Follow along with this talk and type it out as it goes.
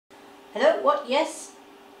Hello? What? Yes?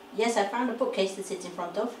 Yes, I found a bookcase to sit in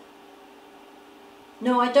front of.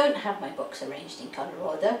 No, I don't have my books arranged in colour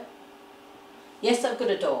order. Yes, I've got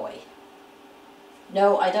a doorway.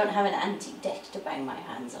 No, I don't have an antique desk to bang my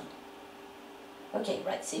hands on. Okay,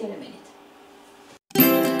 right, see you in a minute.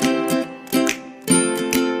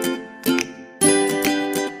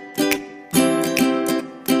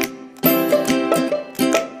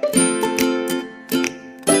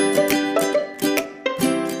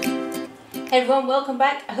 Hey everyone, welcome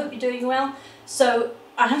back. I hope you're doing well. So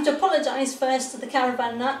I have to apologise first to the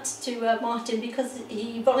caravan nut, to Martin, because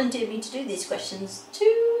he volunteered me to do these questions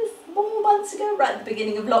 2 more months ago, right at the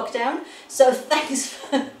beginning of lockdown. So thanks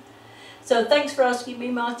for asking me,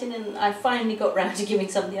 Martin, and I finally got round to giving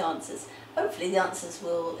some of the answers. Hopefully the answers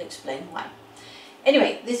will explain why.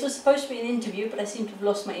 Anyway, this was supposed to be an interview, but I seem to have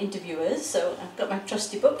lost my interviewers, so I've got my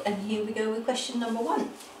trusty book, and here we go with question number 1.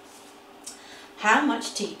 How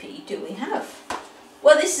much TP do we have?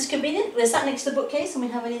 Well, this is convenient. We're sat next to the bookcase and we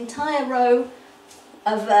have an entire row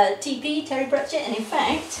of TP, Terry Pratchett, and in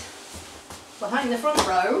fact, behind the front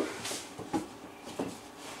row,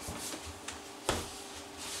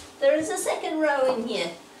 there is a second row in here.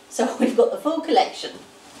 So we've got the full collection.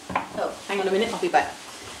 Oh, hang on a minute, I'll be back.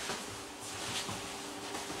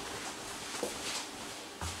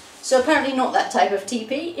 So apparently not that type of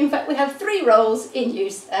TP. In fact, we have 3 rolls in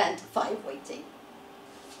use and 5 waiting.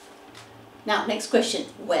 Now, next question,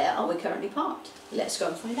 where are we currently parked? Let's go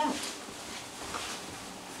and find out.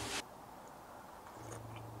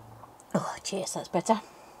 Oh, cheers, that's better.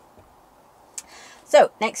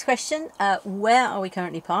 So, next question, where are we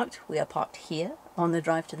currently parked? We are parked here on the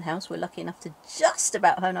drive to the house. We're lucky enough to just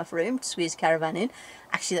about have enough room to squeeze a caravan in.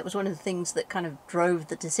 Actually, that was one of the things that kind of drove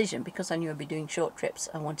the decision, because I knew I'd be doing short trips.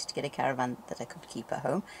 I wanted to get a caravan that I could keep at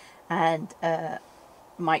home. And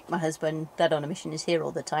Mike, my husband, dad on a mission, is here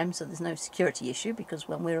all the time, so there's no security issue, because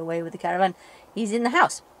when we're away with the caravan, he's in the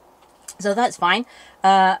house. So that's fine.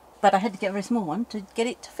 But I had to get a very small one to get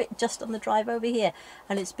it to fit just on the drive over here.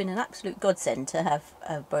 And it's been an absolute godsend to have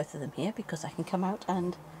both of them here, because I can come out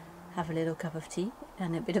and have a little cup of tea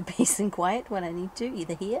and a bit of peace and quiet when I need to,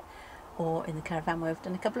 either here or in the caravan where I've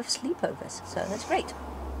done a couple of sleepovers. So that's great.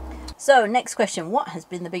 So next question, what has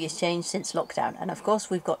been the biggest change since lockdown? And of course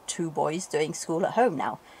we've got 2 boys doing school at home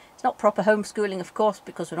now. It's not proper homeschooling, of course,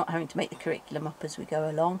 because we're not having to make the curriculum up as we go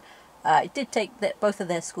along. It did take both of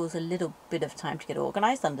their schools a little bit of time to get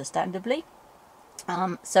organised, understandably.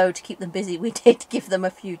 So to keep them busy, we did give them a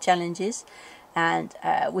few challenges, and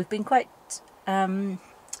we've been quite, not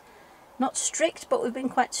strict, but we've been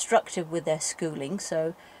quite structured with their schooling.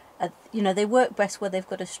 So, you know, they work best where they've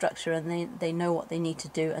got a structure and they know what they need to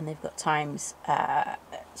do, and they've got times.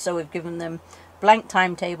 So we've given them blank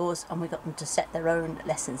timetables, and we got them to set their own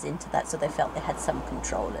lessons into that, so they felt they had some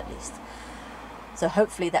control at least. So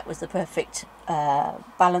hopefully that was the perfect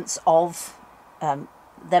balance of them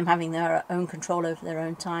having their own control over their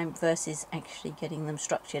own time versus actually getting them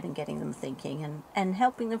structured and getting them thinking and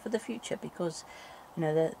helping them for the future, because you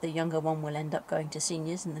know the younger one will end up going to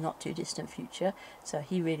seniors in the not too distant future, so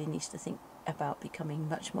he really needs to think about becoming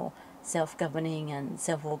much more self-governing and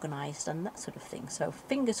self-organised and that sort of thing. So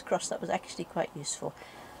fingers crossed that was actually quite useful.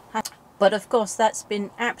 But of course that's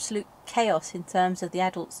been absolute chaos in terms of the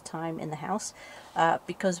adults' time in the house,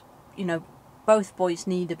 because you know both boys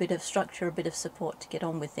need a bit of structure, a bit of support to get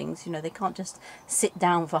on with things. You know, they can't just sit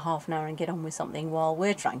down for half an hour and get on with something while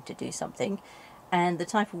we're trying to do something. And the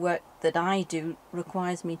type of work that I do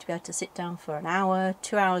requires me to be able to sit down for an hour,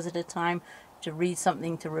 2 hours at a time, to read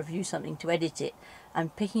something, to review something, to edit it,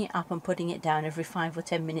 and picking it up and putting it down every 5 or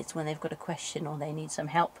 10 minutes when they've got a question or they need some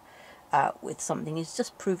help with something is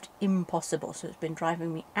just proved impossible. So it's been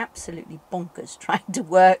driving me absolutely bonkers trying to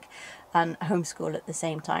work and homeschool at the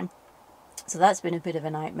same time. So that's been a bit of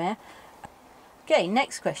a nightmare. Okay,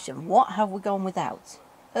 next question. What have we gone without?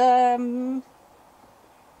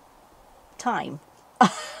 Time.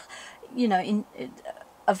 You know,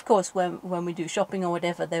 of course when we do shopping or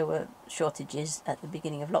whatever, there were shortages at the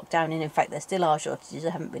beginning of lockdown, and in fact there still are shortages. I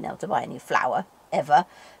haven't been able to buy any flour ever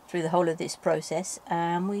through the whole of this process.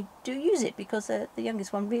 We do use it because the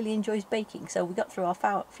youngest one really enjoys baking, so we got through our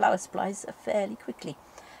flour supplies fairly quickly.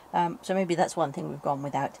 So maybe that's one thing we've gone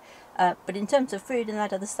without. But in terms of food and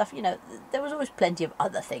that other stuff, you know, there was always plenty of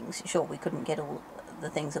other things. Sure, we couldn't get all the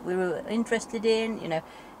things that we were interested in. You know,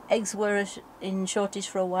 eggs were in shortage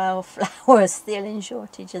for a while, flour is still in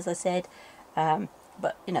shortage, as I said.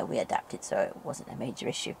 But, you know, we adapted, so it wasn't a major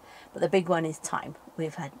issue. But the big one is time.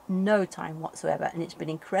 We've had no time whatsoever, and it's been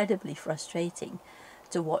incredibly frustrating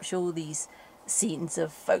to watch all these scenes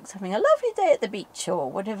of folks having a lovely day at the beach or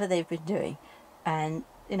whatever they've been doing. And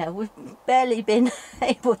you know, we've barely been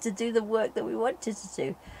able to do the work that we wanted to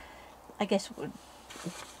do. I guess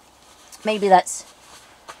maybe that's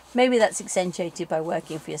accentuated by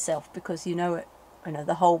working for yourself, because you know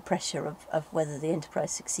the whole pressure of whether the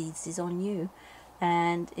enterprise succeeds is on you,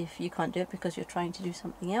 and if you can't do it because you're trying to do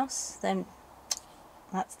something else, then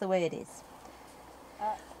that's the way it is.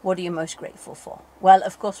 What are you most grateful for? Well,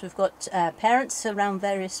 of course, we've got parents around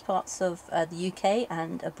various parts of the UK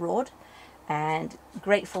and abroad, and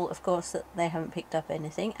grateful, of course, that they haven't picked up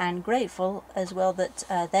anything, and grateful as well that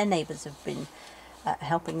their neighbours have been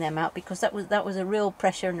helping them out, because that was a real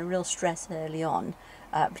pressure and a real stress early on,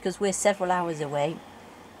 because we're several hours away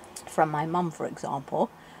from my mum, for example,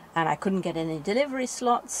 and I couldn't get any delivery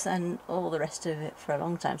slots and all the rest of it for a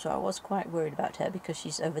long time, so I was quite worried about her because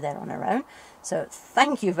she's over there on her own. So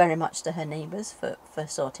thank you very much to her neighbours for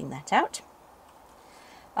sorting that out.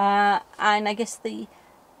 And I guess the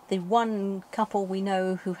one couple we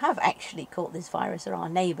know who have actually caught this virus are our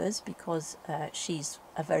neighbours, because she's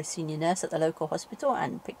a very senior nurse at the local hospital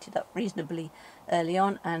and picked it up reasonably early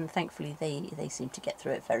on, and thankfully they seem to get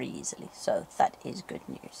through it very easily, so that is good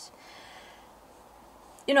news.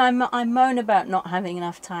 You know, I moan about not having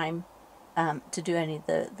enough time to do any of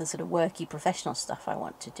the sort of worky professional stuff I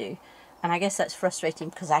want to do, and I guess that's frustrating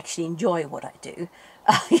because I actually enjoy what I do.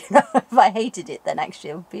 You know, if I hated it, then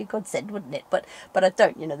actually it would be a godsend, wouldn't it? But I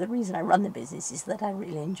don't. You know, the reason I run the business is that I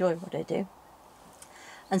really enjoy what I do.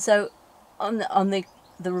 And so on the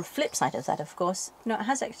flip side of that, of course, you know, it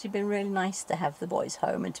has actually been really nice to have the boys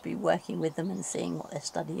home and to be working with them and seeing what they're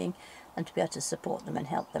studying, and to be able to support them and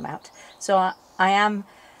help them out. So I am,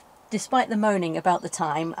 despite the moaning about the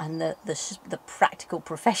time and the practical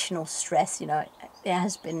professional stress, you know, it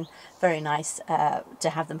has been very nice to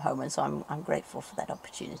have them home, and so I'm grateful for that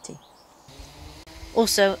opportunity.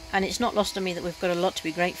 Also, and it's not lost on me that we've got a lot to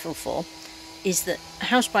be grateful for, is that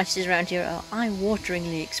house prices around here are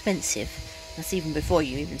eye-wateringly expensive. That's even before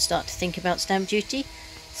you even start to think about stamp duty.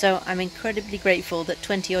 So I'm incredibly grateful that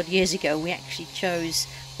 20 odd years ago we actually chose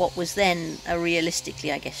what was then a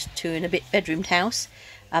realistically, I guess, 2 and a bit bedroomed house.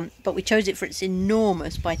 But we chose it for its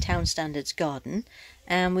enormous, by town standards, garden,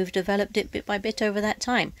 and we've developed it bit by bit over that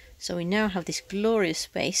time. So we now have this glorious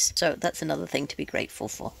space, so that's another thing to be grateful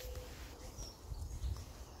for.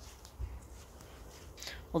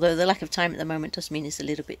 Although the lack of time at the moment does mean it's a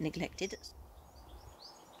little bit neglected.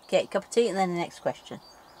 Okay, cup of tea and then the next question.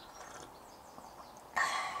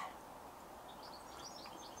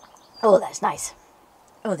 Oh, that's nice.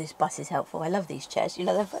 Oh, this bus is helpful. I love these chairs. You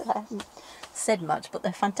know, I haven't said much, but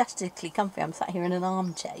they're fantastically comfy. I'm sat here in an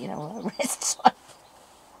armchair, you know, while I rest.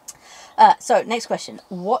 So, next question.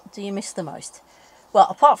 What do you miss the most? Well,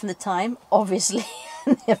 apart from the time, obviously,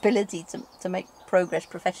 and the ability to make progress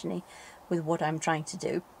professionally with what I'm trying to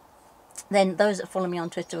do, then those that follow me on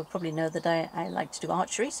Twitter will probably know that I like to do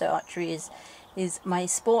archery. So archery is my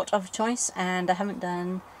sport of choice, and I haven't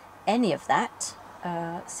done any of that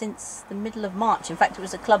since the middle of March. In fact, it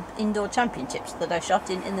was a club indoor championships that I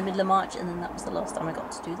shot in the middle of March, and then that was the last time I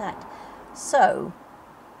got to do that. So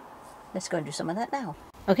let's go and do some of that now.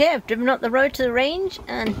 Okay, I've driven up the road to the range,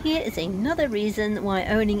 and here is another reason why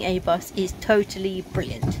owning a bus is totally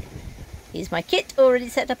brilliant. Here's my kit already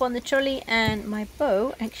set up on the trolley, and my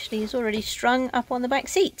bow actually is already strung up on the back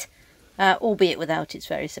seat, albeit without its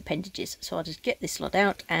various appendages. So I'll just get this lot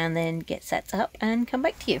out and then get set up and come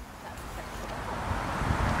back to you.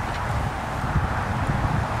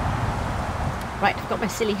 Right, I've got my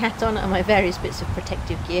silly hat on and my various bits of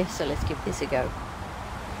protective gear, so let's give this a go.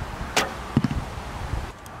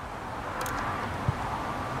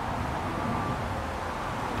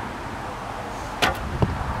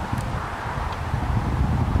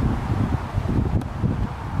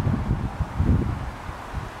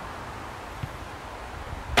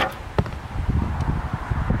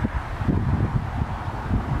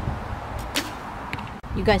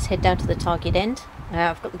 You guys head down to the target end.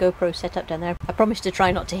 I've got the GoPro set up down there. I promise to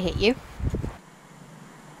try not to hit you.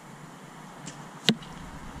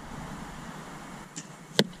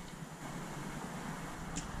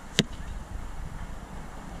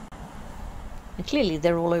 And clearly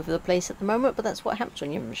they're all over the place at the moment, but that's what happens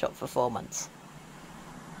when you haven't shot for 4 months.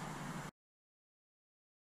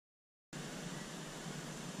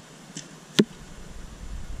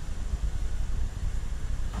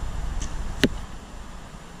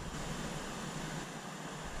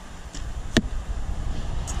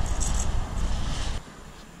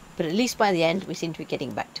 But at least by the end we seem to be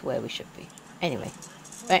getting back to where we should be. Anyway,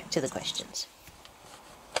 back to the questions.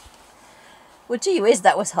 Well, gee whiz,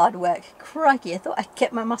 that was hard work. Crikey, I thought I'd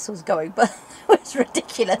kept my muscles going, but it was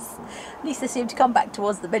ridiculous. At least they seemed to come back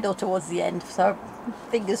towards the middle, towards the end. So,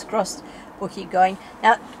 fingers crossed, we'll keep going.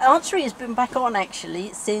 Now, archery has been back on,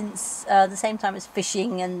 actually, since the same time as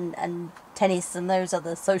fishing and tennis and those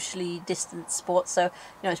other socially distanced sports. So,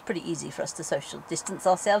 it's pretty easy for us to social distance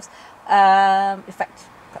ourselves. In fact,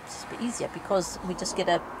 perhaps it's a bit easier because we just get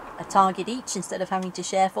a target each instead of having to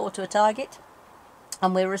share 4 to a target.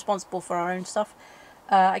 And we're responsible for our own stuff.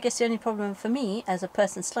 I guess the only problem for me, as a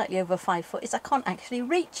person slightly over 5 foot, is I can't actually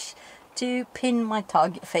reach to pin my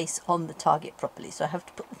target face on the target properly. So I have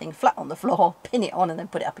to put the thing flat on the floor, pin it on, and then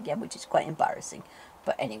put it up again, which is quite embarrassing.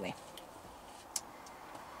 But anyway.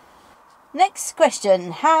 Next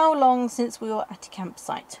question. How long since we were at a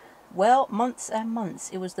campsite? Well, months and months.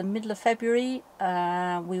 It was the middle of February.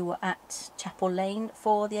 We were at Chapel Lane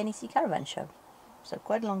for the NEC Caravan Show. So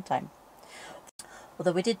quite a long time.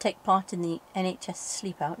 Although we did take part in the NHS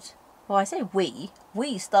sleep out. Well, I say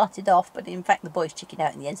we started off, but in fact the boys chickened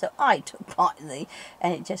out in the end, so I took part in the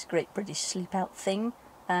NHS Great British Sleep Out thing,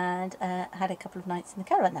 and had a couple of nights in the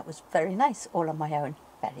caravan. That was very nice, all on my own,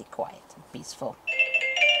 very quiet and peaceful.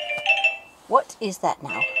 What is that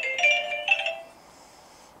now?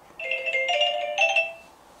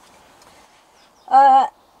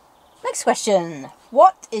 Next question.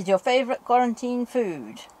 What is your favourite quarantine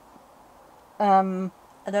food?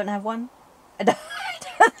 I don't have one. I don't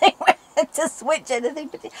think we had to switch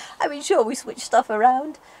anything. I mean, sure, we switched stuff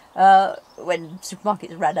around when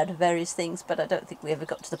supermarkets ran out of various things, but I don't think we ever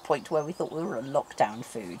got to the point where we thought we were on lockdown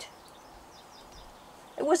food.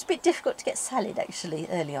 It was a bit difficult to get salad, actually,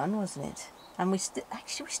 early on, wasn't it? And we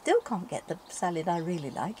still can't get the salad I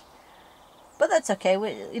really like. But that's okay.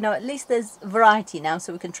 At least there's variety now,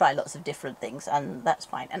 so we can try lots of different things, and that's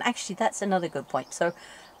fine. And actually, that's another good point. So,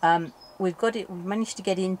 we've managed to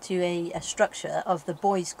get into a structure of the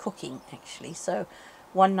boys cooking, actually. So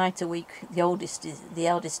one night a week the eldest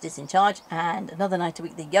is in charge, and another night a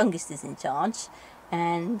week the youngest is in charge,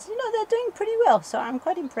 and they're doing pretty well, so I'm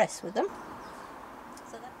quite impressed with them.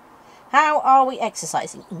 How are we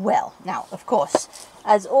exercising? Well, now of course,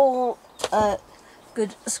 as all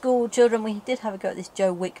good school children, we did have a go at this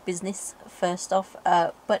Joe Wick business first off,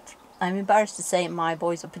 but I'm embarrassed to say my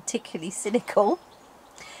boys are particularly cynical.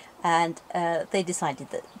 And they decided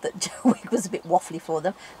that Joe Wick was a bit waffly for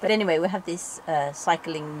them. But anyway, we have this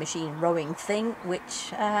cycling machine rowing thing,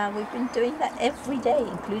 which we've been doing that every day,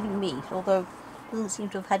 including me, although it doesn't seem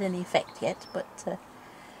to have had any effect yet, but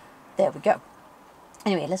there we go.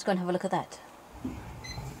 Anyway, let's go and have a look at that.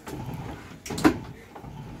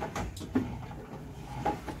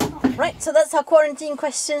 Right, so that's our quarantine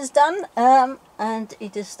questions done, and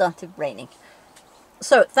it has started raining.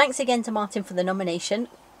 So, thanks again to Martin for the nomination.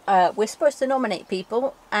 We're supposed to nominate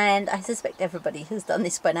people, and I suspect everybody has done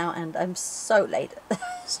this by now, and I'm so late.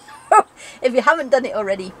 So, if you haven't done it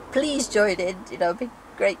already, please join in. It'd be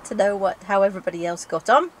great to know how everybody else got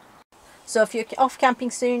on. So if you're off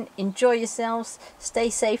camping soon, enjoy yourselves, stay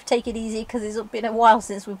safe, take it easy, because it's been a while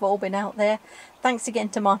since we've all been out there. Thanks again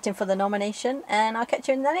to Martin for the nomination, and I'll catch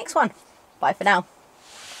you in the next one. Bye for now.